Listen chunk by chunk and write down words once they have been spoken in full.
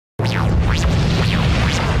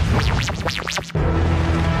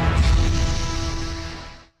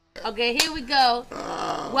Okay, here we go.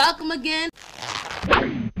 Welcome again.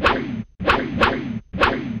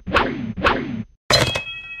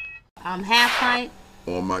 I'm Half Pint.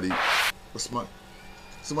 Almighty.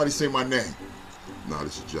 Somebody say my name. Nah,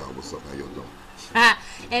 this is Jah. What's up? How y'all doing?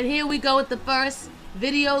 And here we go with the first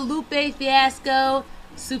video, Lupe Fiasco,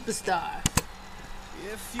 Superstar.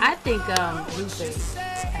 I think Lupe is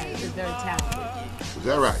very talented. Is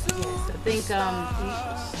that right? Yes, I think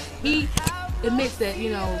he admits that,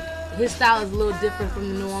 you know, his style is a little different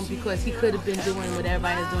from the norm because he could have been doing what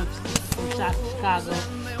everybody is doing from Chicago.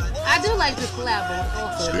 I do like this collab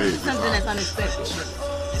also. This is something that's unexpected.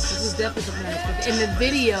 This is definitely something unexpected. In the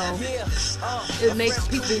video, it makes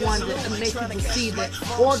people wonder, it makes people see that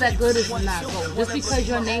all that glitters is not gold. Just because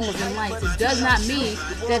your name was in lights, it does not mean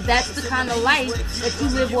that that's the kind of life that you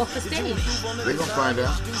live off the stage. They're gonna find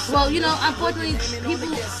out. Well, you know, unfortunately, people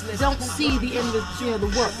don't see the end of, you know, the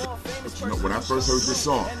work. But you know, when I first heard this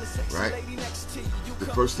song, right? The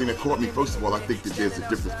first thing that caught me, first of all, I think that there's a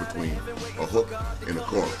difference between a hook and a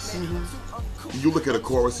chorus. You look at a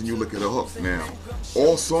chorus and you look at a hook. Now,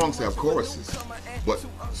 all songs have choruses, but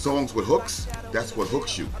songs with hooks, that's what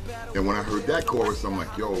hooks you. And when I heard that chorus, I'm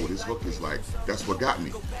like, yo, this hook is like, that's what got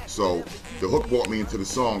me. So the hook brought me into the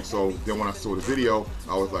song. So then when I saw the video,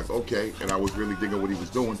 I was like, okay, and I was really digging what he was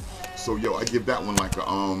doing. So yo, I give that one like a,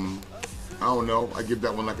 I don't know, I give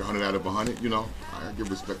that one like 100 out of 100, you know. I give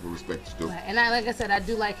respect where respect is due. Right. And like I said, I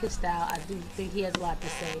do like his style. I do think he has a lot to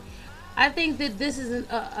say. I think that this is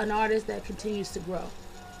an artist that continues to grow.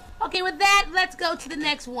 Okay, with that, let's go to the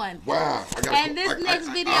next one. Wow. And this next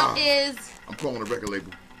video is... I'm calling a record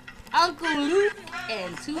label. Uncle Luke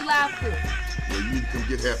and 2 Live Crew. Well, you need to come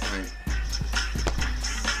get Half Pint.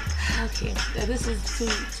 Okay, now this is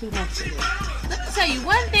too much for me. Let me tell you,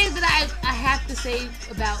 one thing that I have to say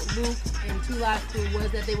about Luke and 2 Live Crew was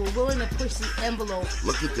that they were willing to push the envelope.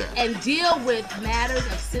 Look at that. And deal with matters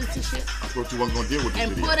of censorship. I thought you weren't going to deal with this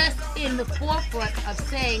and video. put us in the forefront of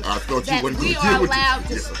saying that we are allowed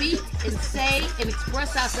to speak and say and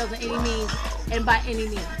express ourselves in any means and by any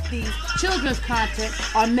means. The children's content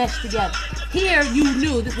are meshed together. Here, you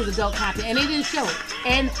knew this was adult content, and they didn't show it.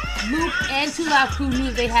 And Luke and 2 Live Crew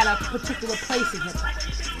knew they had a particular place in hip-hop.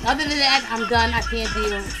 Other than that, I'm done. I can't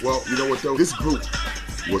deal. Well, you know what, though? This group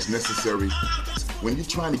was necessary. When you're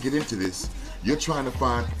trying to get into this, you're trying to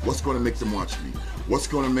find what's going to make them watch me. What's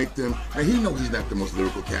going to make them... And he knows he's not the most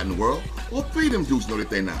lyrical cat in the world. All 3 of them dudes know that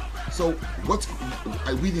they're not. So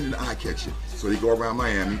we need an eye catcher. So they go around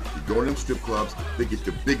Miami, they go to them strip clubs, they get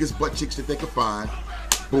the biggest butt chicks that they can find.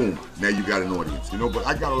 Boom, now you got an audience, you know. But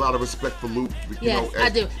I got a lot of respect for Luke. Yes, I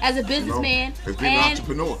do. As a businessman, as being an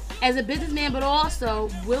entrepreneur. As a businessman, but also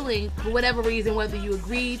willing, for whatever reason, whether you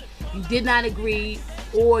agreed, you did not agree,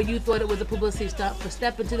 or you thought it was a publicity stunt, for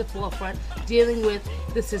stepping to the forefront, dealing with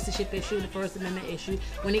the censorship issue, the First Amendment issue,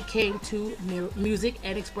 when it came to music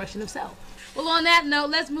and expression of self. Well, on that note,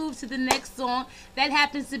 let's move to the next song. That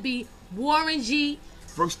happens to be Warren G.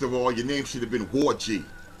 First of all, your name should have been War G,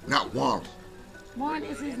 not Warren. Warren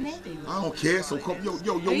is his name. I don't care. So come, yo,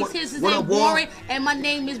 what? His name Warren, and my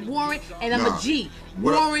name is Warren, and I'm a G.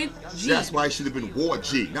 Warren G. That's why it should have been War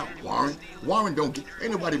G, not Warren. Warren don't get.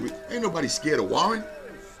 Ain't nobody scared of Warren.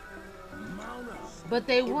 But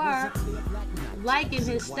they were liking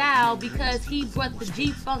his style because he brought the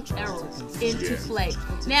G-Funk era into play.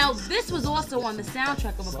 Now, this was also on the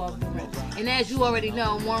soundtrack of Above the Rim. And as you already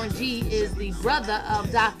know, Warren G is the brother of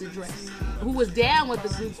Dr. Dre, who was down with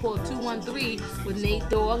a group called 213 with Nate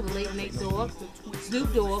Dogg, the late Nate Dogg,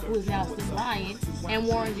 Snoop Dogg, who is now still lying, and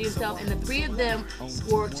Warren G himself. And the 3 of them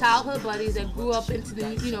were childhood buddies that grew up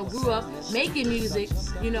grew up making music,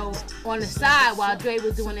 on the side while Dre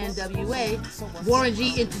was doing NWA. Warren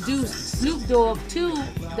G introduced Snoop Dogg to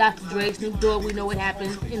Dr. Dre. Snoop Dogg, we know what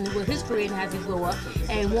happened with his career and how he blew up.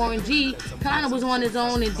 And Warren G kind of was on his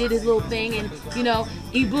own and did his little thing, and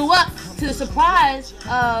he blew up to the surprise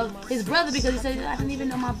of his brother because he said, I didn't even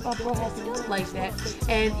know my bro had skills like that.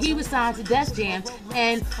 And he was signed to Def Jam,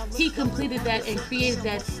 and he completed that and created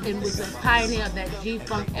that and was a pioneer of that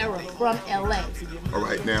G-Funk era from LA. All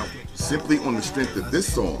right, now, simply on the strength of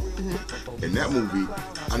this song, in that movie,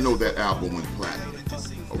 I know that album went platinum.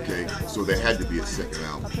 Okay, so there had to be a second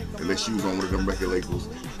album, unless you was on one of them record labels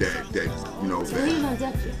that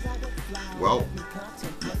well,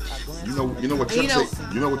 you know what Chuck say.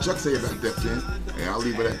 You know what Chuck say about Def Jam, and I'll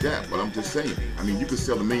leave it at that. But I'm just saying. I mean, you could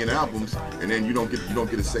sell 1 million albums, and then you don't get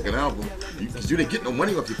a second album because you didn't get no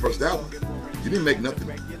money off your first album. You didn't make nothing.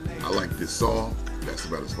 I like this song. That's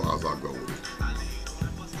about as far as I'll go with it.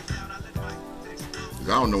 Cause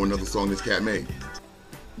I don't know another song this cat made.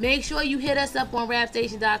 Make sure you hit us up on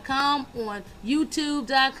Rapstation.com, on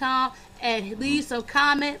YouTube.com, and leave some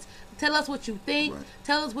comments. Tell us what you think. Right.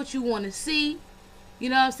 Tell us what you want to see. You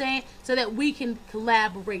know what I'm saying? So that we can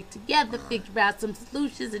collaborate together, figure out some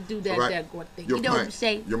solutions, and do that good thing. Yo, you know what I'm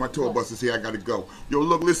saying? Yo, my tour bus is here. I gotta go. Yo,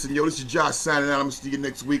 look, listen, yo, this is Josh signing out. I'm gonna see you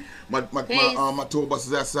next week. My tour bus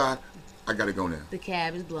is outside. I gotta go now. The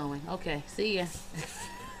cab is blowing. Okay, see ya.